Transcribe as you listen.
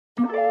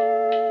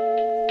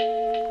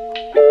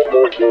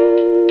Stop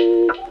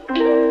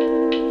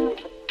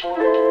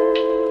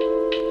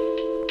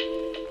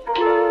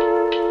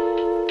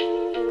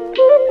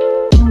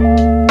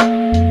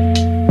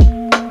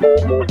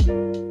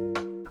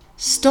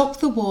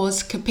the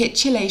War's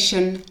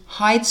capitulation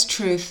hides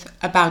truth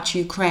about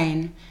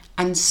Ukraine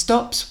and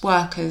stops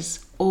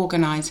workers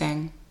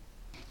organising.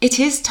 It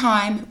is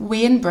time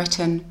we in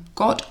Britain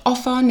got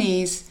off our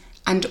knees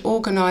and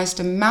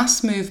organised a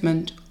mass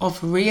movement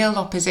of real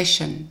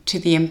opposition to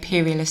the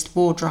imperialist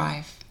war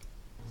drive.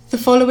 The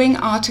following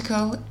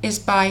article is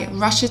by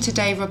Russia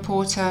Today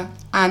reporter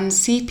and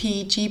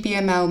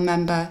CP-GBML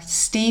member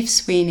Steve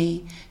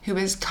Sweeney, who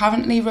is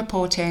currently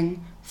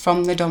reporting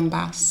from the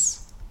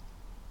Donbass.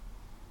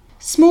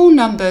 Small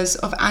numbers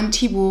of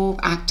anti-war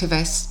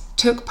activists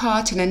took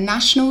part in a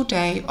national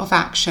day of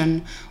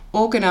action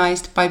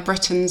organised by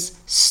Britain's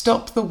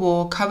Stop the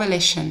War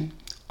coalition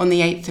on the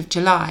 8th of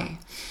July,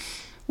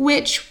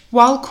 which,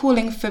 while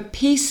calling for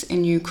peace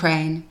in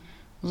Ukraine,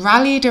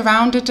 rallied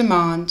around a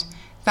demand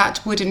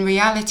that would in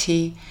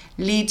reality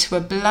lead to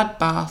a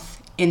bloodbath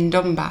in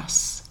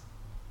Donbass.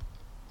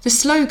 The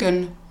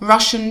slogan,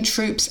 "Russian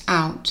Troops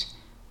Out,"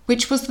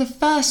 which was the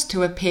first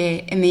to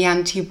appear in the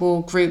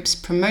anti-war group's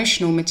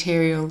promotional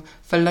material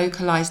for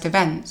localised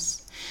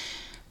events,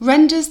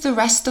 renders the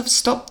rest of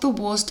Stop the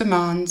War's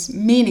demands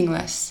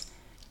meaningless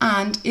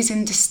and is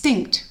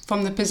indistinct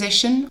from the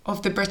position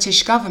of the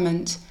British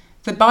government,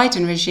 the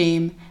Biden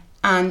regime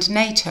and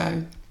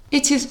NATO.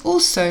 It is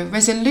also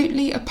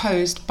resolutely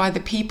opposed by the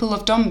people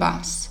of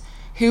Donbass,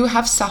 who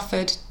have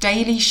suffered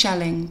daily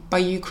shelling by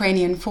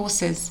Ukrainian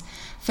forces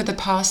for the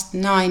past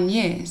 9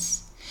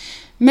 years.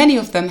 Many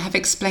of them have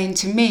explained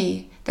to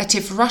me that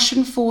if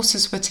Russian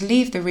forces were to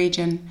leave the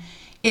region,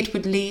 it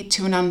would lead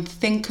to an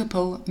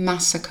unthinkable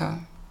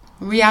massacre.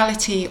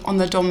 Reality on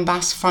the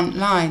Donbass front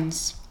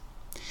lines.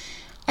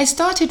 I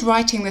started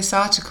writing this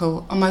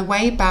article on my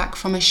way back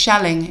from a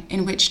shelling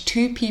in which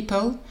 2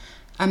 people,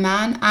 a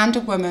man and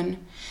a woman,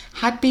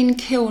 had been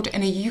killed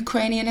in a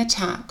Ukrainian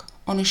attack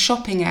on a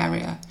shopping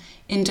area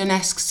in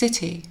Donetsk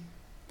city.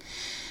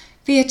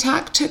 The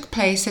attack took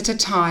place at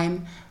a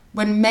time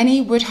when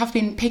many would have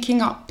been picking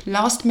up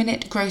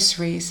last-minute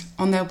groceries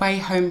on their way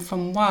home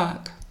from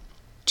work.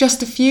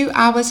 Just a few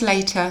hours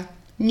later,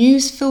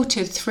 news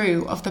filtered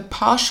through of the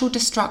partial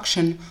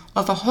destruction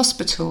of a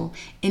hospital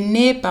in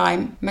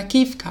nearby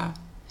Makivka.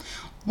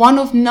 One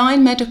of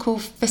 9 medical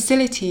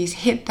facilities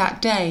hit that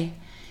day,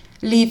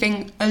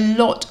 leaving a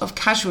lot of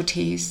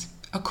casualties,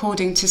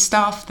 according to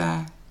staff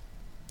there.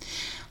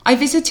 I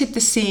visited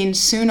the scene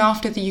soon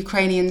after the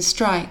Ukrainian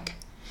strike,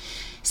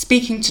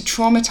 speaking to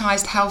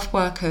traumatised health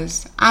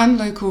workers and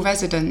local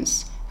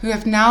residents who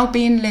have now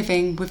been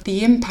living with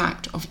the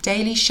impact of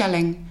daily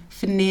shelling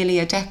for nearly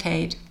a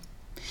decade.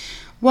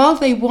 While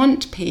they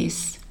want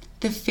peace,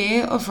 the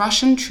fear of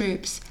Russian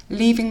troops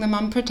leaving them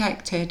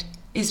unprotected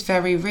is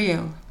very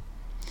real.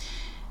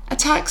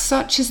 Attacks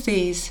such as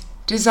these,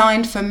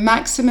 designed for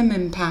maximum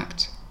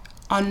impact,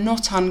 are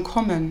not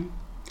uncommon.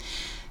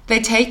 They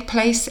take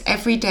place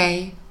every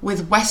day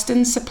with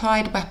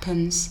Western-supplied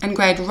weapons and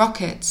grade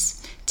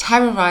rockets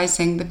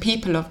terrorising the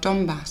people of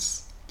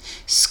Donbass.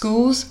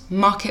 Schools,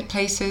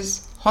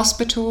 marketplaces,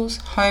 hospitals,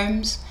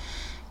 homes,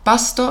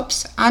 bus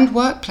stops and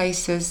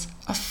workplaces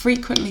are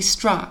frequently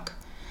struck,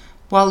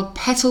 while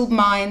petal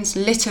mines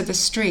litter the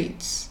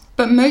streets.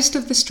 But most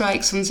of the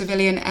strikes on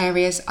civilian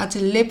areas are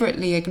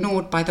deliberately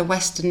ignored by the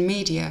Western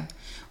media,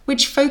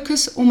 which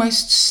focus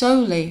almost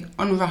solely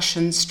on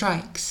Russian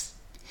strikes.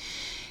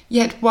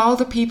 Yet while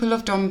the people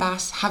of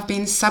Donbass have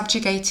been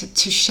subjugated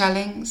to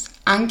shellings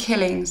and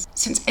killings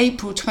since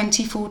April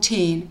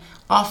 2014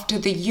 after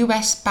the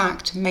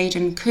US-backed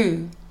Maidan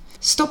coup,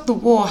 Stop the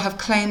War have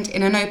claimed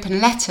in an open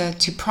letter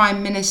to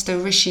Prime Minister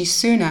Rishi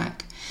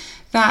Sunak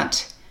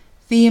that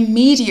the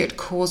immediate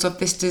cause of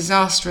this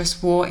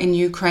disastrous war in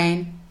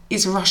Ukraine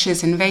is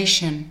Russia's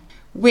invasion,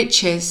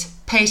 which is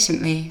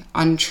patently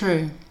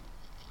untrue.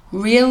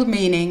 Real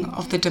meaning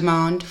of the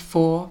demand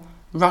for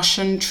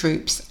Russian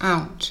troops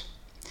out.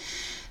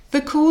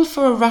 The call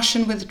for a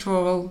Russian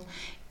withdrawal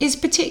is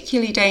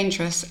particularly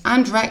dangerous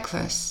and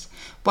reckless,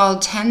 while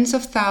tens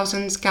of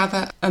thousands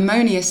gather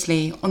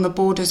amoniously on the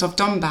borders of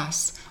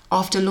Donbass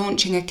after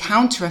launching a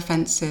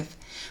counter-offensive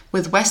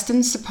with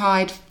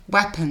Western-supplied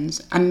weapons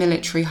and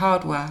military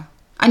hardware,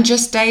 and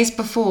just days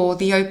before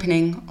the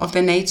opening of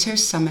the NATO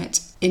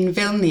summit in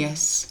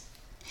Vilnius.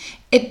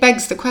 It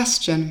begs the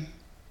question,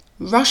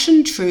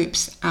 Russian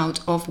troops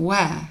out of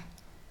where?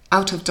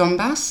 Out of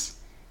Donbass,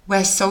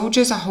 where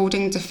soldiers are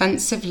holding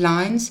defensive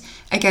lines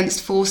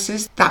against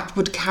forces that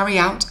would carry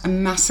out a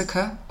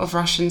massacre of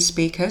Russian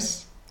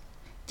speakers?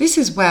 This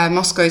is where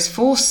Moscow's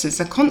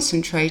forces are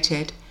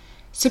concentrated,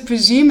 so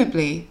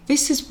presumably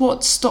this is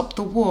what Stop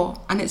the War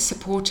and its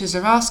supporters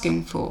are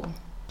asking for.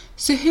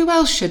 So who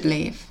else should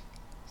leave?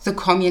 The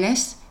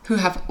communists, who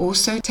have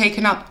also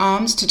taken up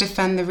arms to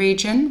defend the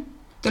region?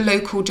 The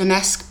local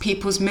Donetsk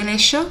People's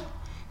Militia,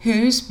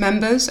 whose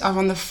members are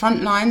on the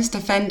front lines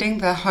defending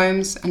their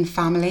homes and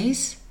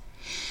families?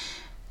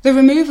 The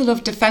removal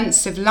of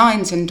defensive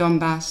lines in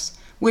Donbass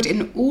would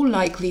in all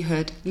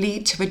likelihood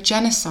lead to a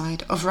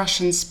genocide of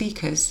Russian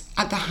speakers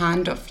at the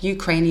hand of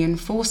Ukrainian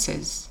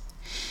forces.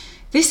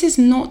 This is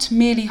not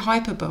merely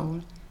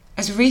hyperbole,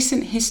 as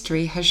recent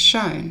history has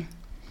shown.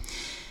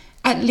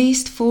 At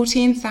least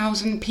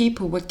 14,000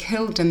 people were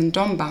killed in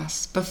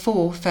Donbass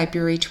before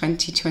February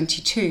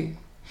 2022,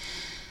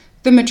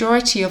 the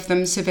majority of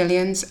them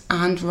civilians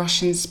and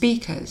Russian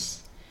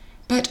speakers,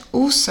 but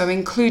also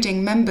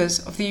including members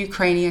of the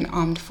Ukrainian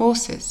armed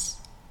forces.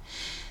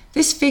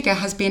 This figure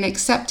has been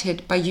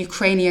accepted by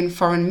Ukrainian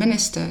Foreign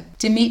Minister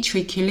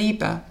Dmitry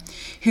Kuleba,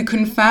 who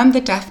confirmed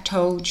the death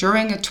toll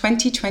during a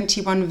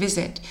 2021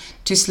 visit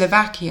to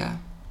Slovakia.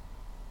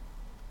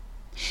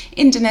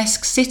 In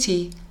Donetsk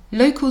city,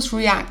 locals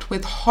react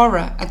with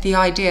horror at the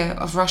idea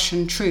of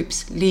Russian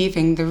troops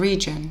leaving the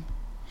region.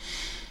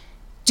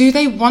 "Do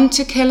they want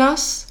to kill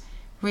us?"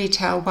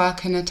 retail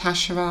worker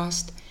Natasha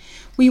asked.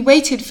 "We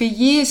waited for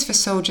years for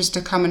soldiers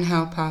to come and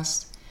help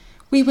us.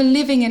 We were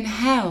living in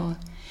hell.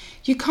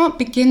 You can't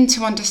begin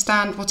to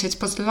understand what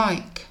it was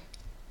like."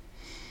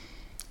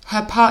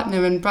 Her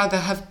partner and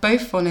brother have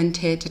both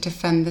volunteered to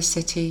defend the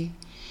city.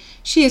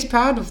 She is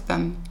proud of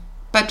them,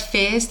 but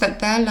fears that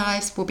their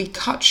lives will be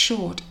cut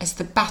short as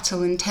the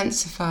battle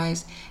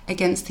intensifies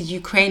against the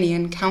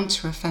Ukrainian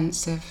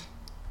counteroffensive.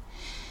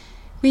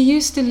 "We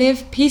used to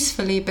live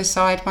peacefully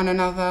beside one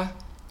another.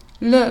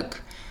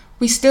 Look,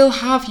 we still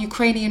have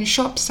Ukrainian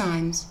shop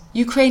signs,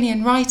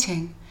 Ukrainian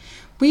writing.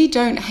 We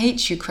don't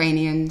hate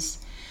Ukrainians,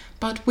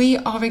 but we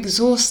are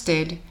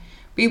exhausted.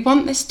 We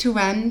want this to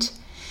end,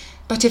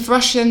 but if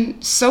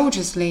Russian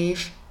soldiers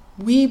leave,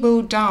 we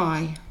will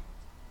die."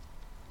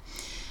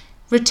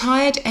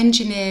 Retired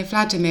engineer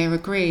Vladimir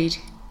agreed.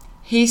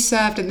 He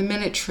served in the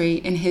military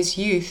in his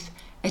youth,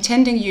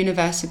 attending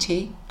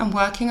university and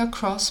working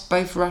across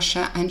both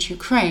Russia and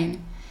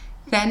Ukraine,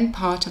 then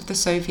part of the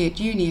Soviet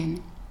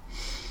Union.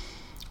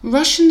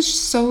 "Russian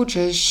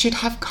soldiers should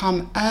have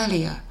come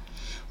earlier.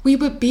 We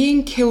were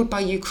being killed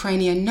by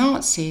Ukrainian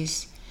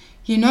Nazis.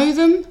 You know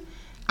them?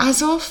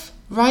 Azov,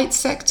 right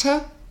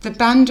sector, the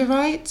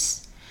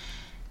Banderites?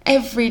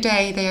 Every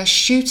day they are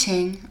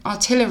shooting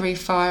artillery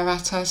fire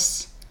at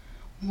us.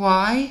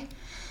 Why?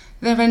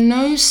 There are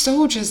no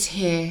soldiers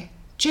here,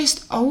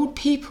 just old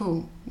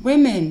people,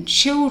 women,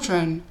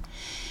 children.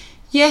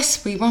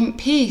 Yes, we want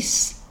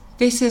peace.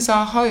 This is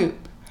our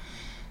hope.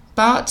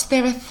 But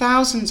there are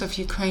thousands of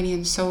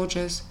Ukrainian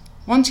soldiers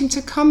wanting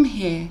to come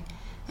here,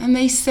 and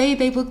they say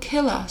they will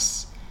kill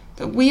us,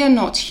 that we are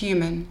not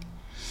human.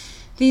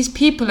 These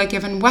people are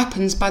given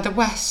weapons by the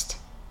West.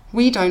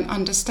 We don't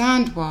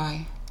understand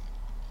why."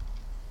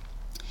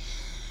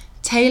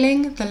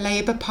 Tailing the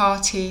Labour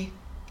Party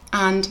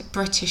and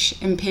British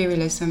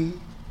imperialism.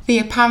 The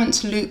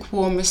apparent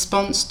lukewarm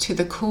response to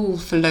the call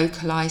for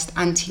localised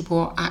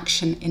anti-war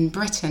action in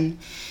Britain,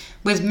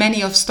 with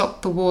many of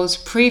Stop the War's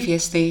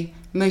previously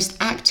most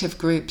active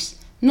groups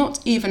not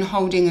even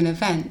holding an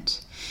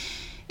event,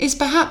 is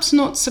perhaps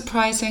not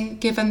surprising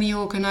given the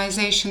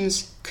organisation's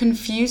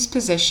confused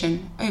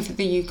position over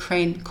the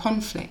Ukraine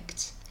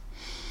conflict.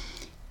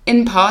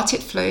 In part,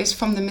 it flows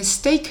from the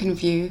mistaken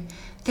view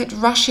that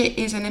Russia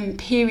is an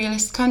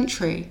imperialist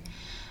country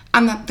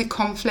and that the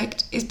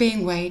conflict is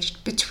being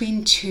waged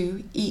between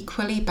two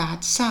equally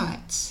bad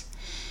sides,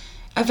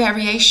 a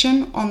variation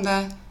on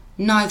the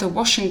neither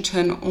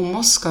Washington or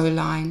Moscow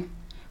line,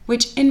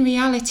 which in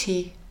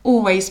reality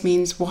always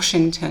means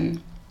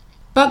Washington.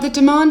 But the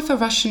demand for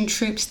Russian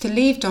troops to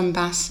leave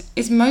Donbass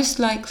is most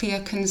likely a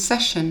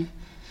concession,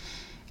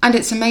 and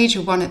it's a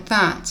major one at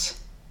that,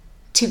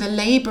 to the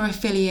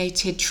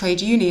labour-affiliated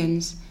trade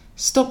unions.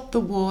 Stop the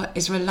War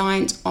is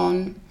reliant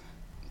on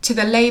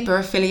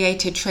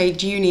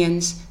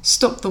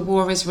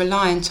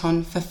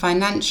for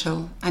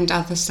financial and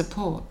other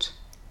support.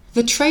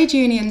 The trade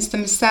unions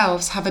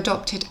themselves have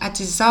adopted a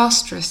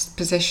disastrous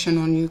position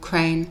on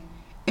Ukraine,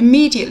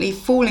 immediately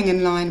falling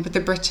in line with the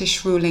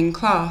British ruling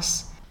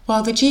class,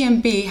 while the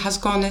GMB has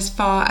gone as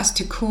far as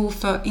to call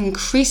for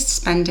increased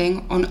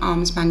spending on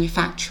arms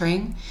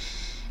manufacturing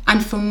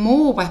and for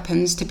more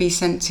weapons to be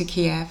sent to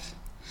Kiev.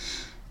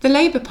 The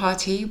Labour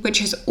Party, which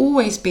has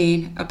always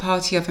been a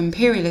party of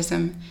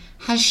imperialism,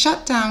 has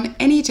shut down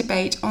any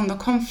debate on the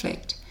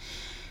conflict,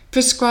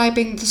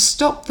 prescribing the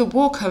Stop the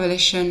War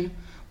coalition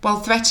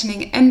while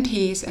threatening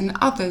MPs and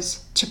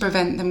others to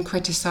prevent them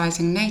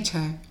criticising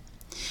NATO.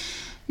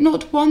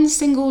 Not one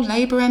single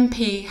Labour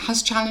MP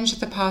has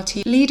challenged the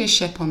party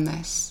leadership on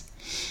this,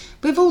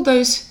 with all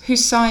those who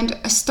signed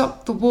a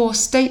Stop the War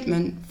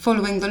statement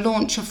following the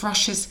launch of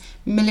Russia's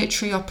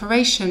military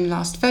operation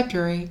last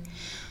February,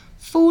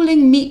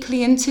 falling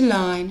meekly into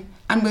line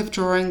and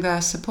withdrawing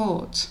their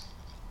support.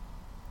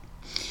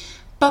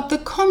 But the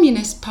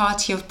Communist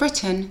Party of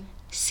Britain,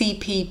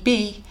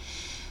 CPB,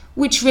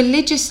 which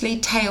religiously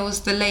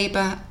tails the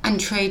labour and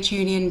trade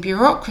union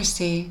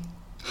bureaucracy,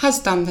 has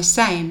done the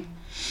same,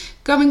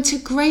 going to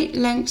great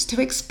lengths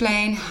to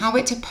explain how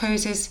it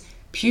opposes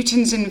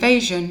Putin's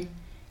invasion,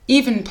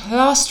 even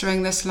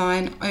plastering this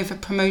line over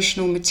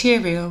promotional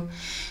material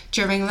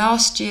during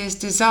last year's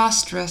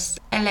disastrous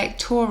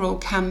electoral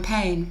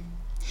campaign.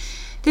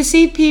 The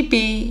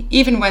CPB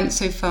even went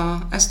so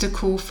far as to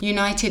call for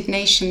United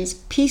Nations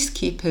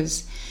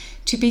peacekeepers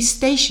to be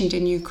stationed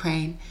in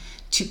Ukraine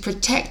to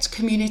protect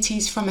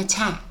communities from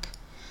attack,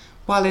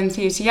 while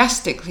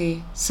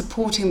enthusiastically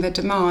supporting the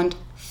demand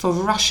for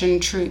Russian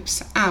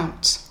troops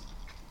out.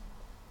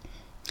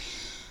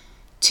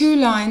 Two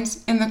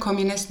lines in the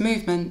communist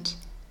movement,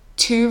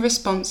 two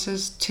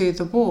responses to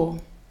the war.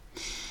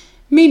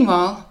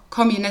 Meanwhile,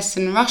 communists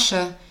in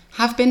Russia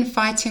have been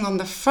fighting on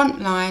the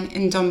front line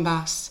in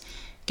Donbass,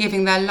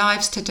 giving their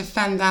lives to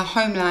defend their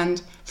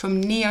homeland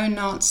from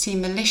neo-Nazi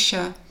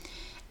militia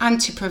and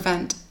to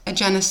prevent a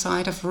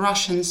genocide of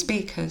Russian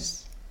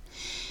speakers.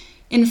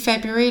 In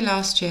February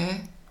last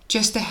year,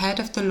 just ahead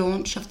of the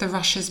launch of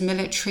Russia's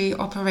military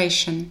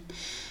operation,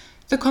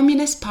 the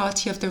Communist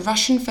Party of the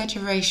Russian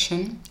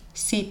Federation,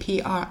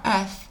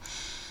 CPRF,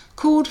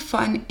 called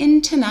for an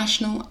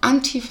international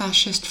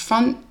anti-fascist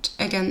front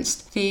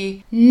against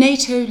the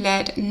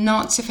NATO-led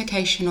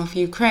Nazification of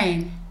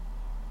Ukraine.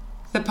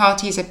 The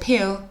party's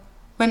appeal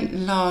went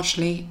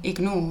largely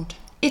ignored.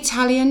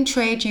 Italian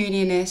trade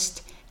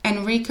unionist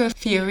Enrico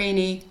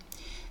Fiorini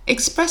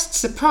expressed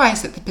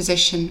surprise at the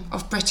position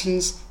of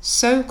Britain's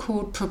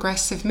so-called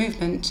progressive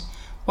movement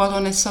while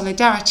on a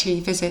solidarity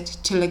visit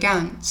to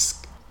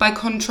Lugansk. By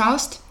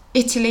contrast,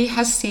 Italy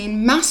has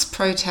seen mass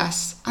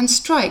protests and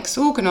strikes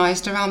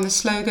organised around the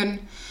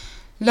slogan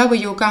 "Lower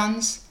your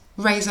guns,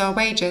 raise our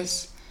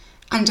wages,"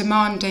 and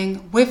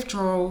demanding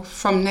withdrawal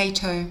from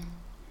NATO.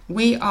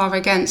 "We are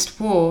against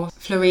war,"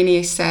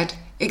 Fiorini said,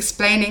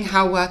 explaining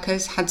how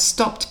workers had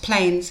stopped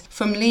planes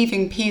from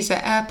leaving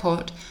Pisa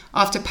airport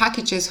after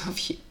packages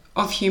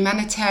of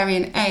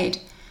humanitarian aid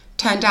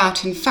turned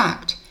out, in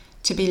fact,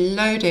 to be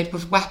loaded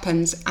with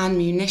weapons and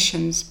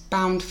munitions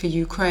bound for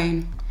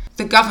Ukraine.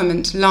 The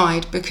government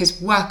lied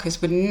because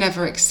workers would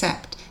never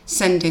accept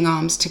sending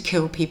arms to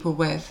kill people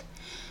with.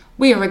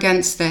 "We are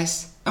against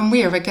this, and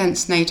we are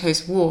against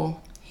NATO's war,"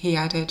 he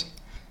added.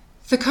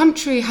 The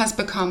country has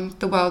become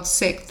the world's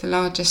sixth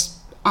largest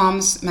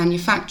arms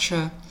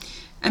manufacturer,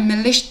 and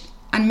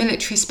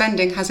military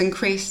spending has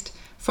increased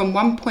from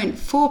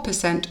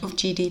 1.4% of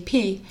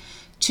GDP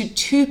to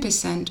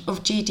 2%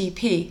 of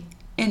GDP,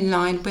 in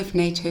line with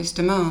NATO's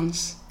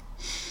demands.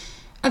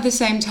 At the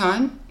same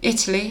time,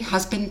 Italy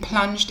has been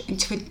plunged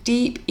into a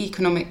deep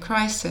economic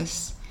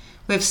crisis,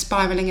 with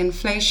spiralling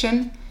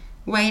inflation,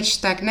 wage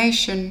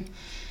stagnation,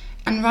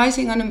 and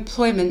rising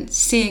unemployment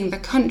seeing the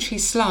country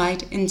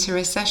slide into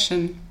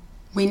recession.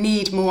 "We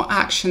need more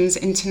actions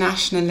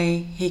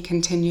internationally," he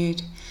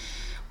continued.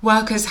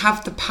 "Workers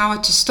have the power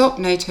to stop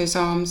NATO's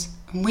arms,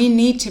 and we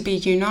need to be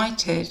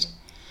united.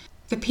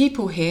 The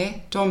people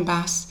here,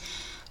 Donbass,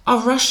 are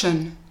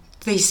Russian.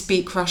 They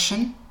speak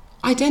Russian,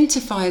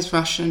 identify as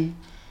Russian.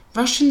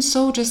 Russian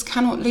soldiers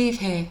cannot leave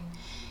here.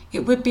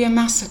 It would be a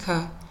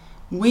massacre.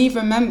 We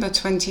remember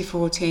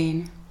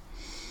 2014.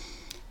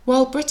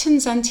 While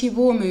Britain's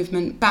anti-war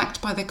movement,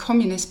 backed by the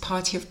Communist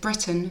Party of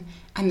Britain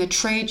and the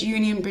trade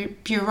union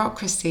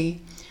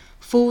bureaucracy,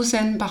 falls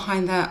in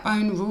behind their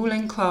own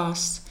ruling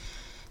class,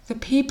 the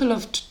people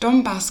of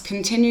Donbass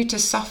continue to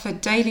suffer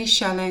daily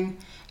shelling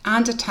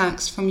and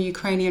attacks from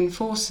Ukrainian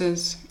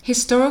forces.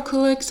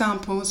 Historical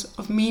examples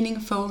of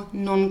meaningful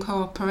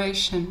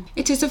non-cooperation.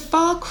 It is a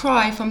far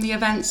cry from the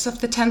events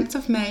of the 10th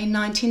of May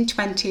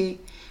 1920,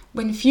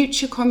 when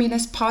future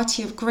Communist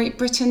Party of Great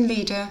Britain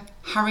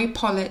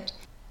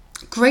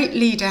Great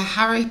leader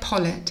Harry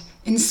Pollitt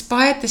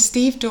inspired the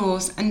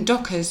stevedores and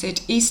dockers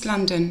at East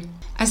London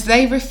as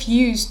they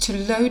refused to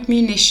load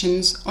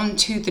munitions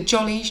onto the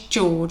Jolly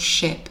George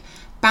ship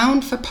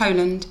bound for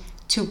Poland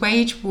to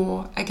wage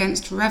war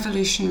against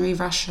revolutionary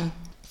Russia.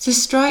 The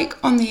strike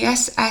on the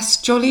SS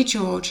Jolly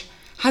George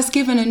has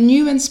given a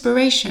new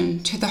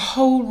inspiration to the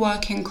whole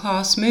working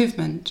class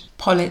movement,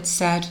 Pollitt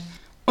said.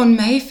 On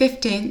May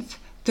 15th,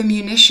 the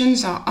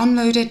munitions are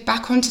unloaded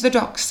back onto the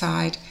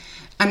dockside,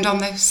 and on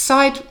the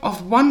side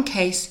of one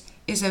case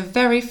is a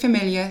very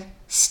familiar,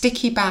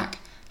 sticky back,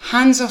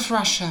 "Hands off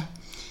Russia."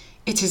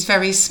 It is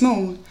very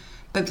small,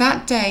 but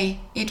that day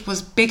it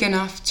was big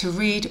enough to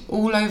read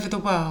all over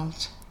the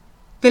world.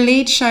 The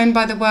lead shown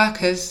by the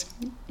workers,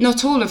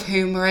 not all of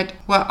whom were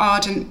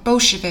ardent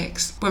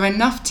Bolsheviks, were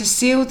enough to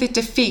seal the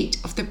defeat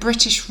of the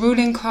British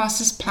ruling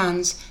class's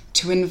plans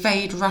to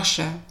invade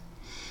Russia.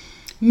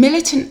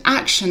 Militant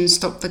action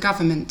stopped the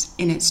government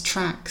in its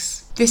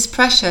tracks. This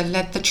pressure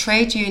led the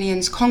Trade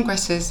Unions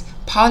Congress's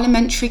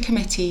Parliamentary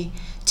Committee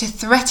to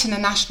threaten a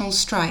national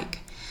strike,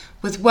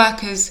 with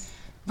workers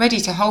ready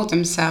to hold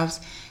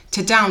themselves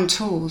to down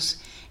tools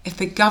if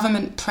the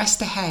government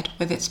pressed ahead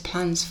with its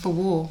plans for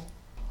war.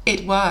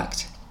 It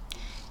worked.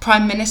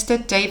 Prime Minister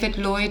David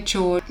Lloyd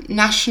George's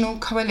National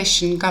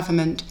Coalition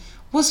government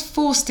was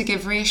forced to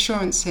give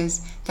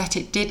reassurances that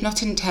it did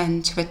not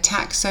intend to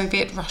attack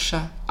Soviet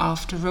Russia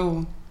after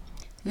all.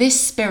 This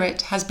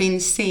spirit has been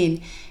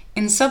seen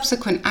in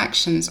subsequent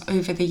actions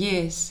over the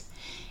years,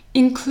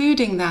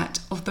 including that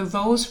of the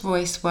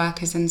Rolls-Royce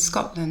workers in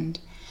Scotland,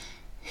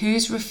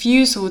 whose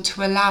refusal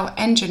to allow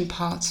engine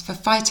parts for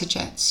fighter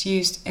jets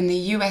used in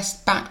the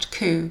US-backed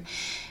coup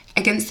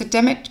against the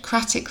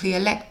democratically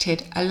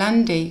elected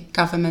Allende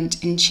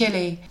government in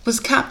Chile was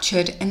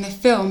captured in the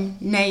film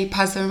Ne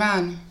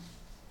Pasarán.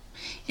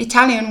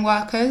 Italian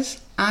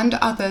workers and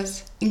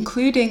others,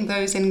 including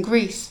those in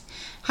Greece,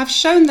 have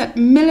shown that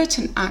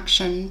militant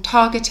action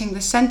targeting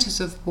the centres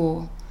of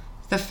war,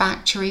 the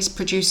factories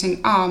producing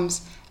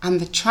arms and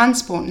the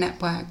transport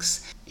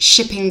networks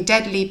shipping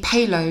deadly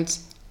payloads,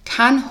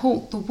 can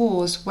halt the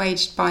wars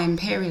waged by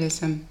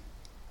imperialism.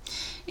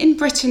 In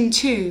Britain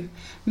too,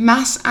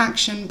 mass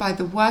action by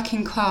the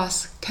working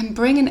class can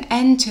bring an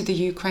end to the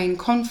Ukraine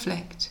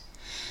conflict.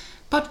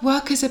 But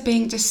workers are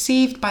being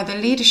deceived by the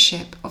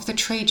leadership of the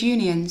trade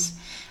unions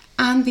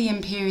and the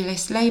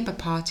imperialist Labour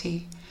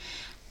Party,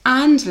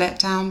 and let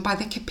down by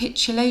the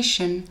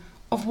capitulation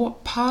of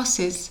what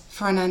passes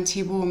for an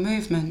anti-war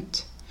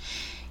movement.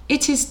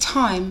 It is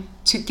time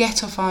to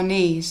get off our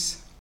knees.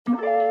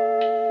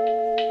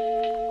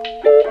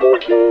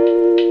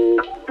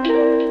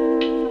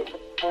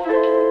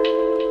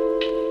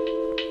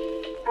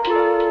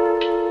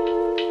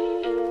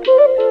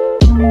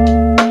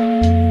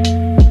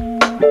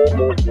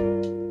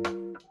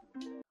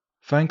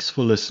 Thanks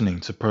for listening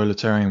to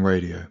Proletarian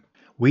Radio.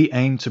 We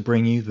aim to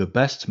bring you the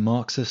best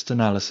Marxist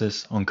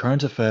analysis on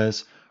current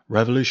affairs,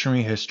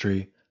 revolutionary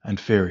history, and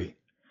theory.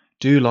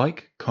 Do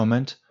like,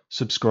 comment,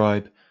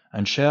 subscribe,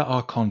 and share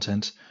our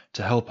content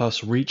to help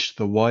us reach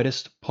the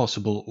widest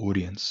possible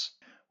audience.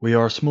 We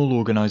are a small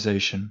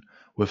organization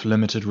with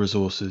limited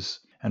resources,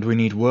 and we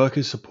need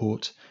workers'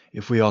 support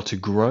if we are to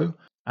grow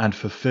and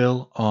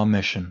fulfill our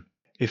mission.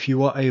 If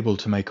you are able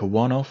to make a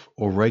one-off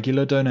or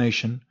regular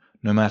donation,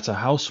 no matter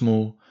how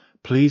small,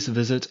 please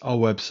visit our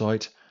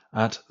website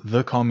at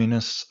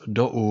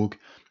thecommunists.org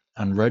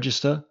and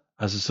register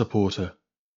as a supporter.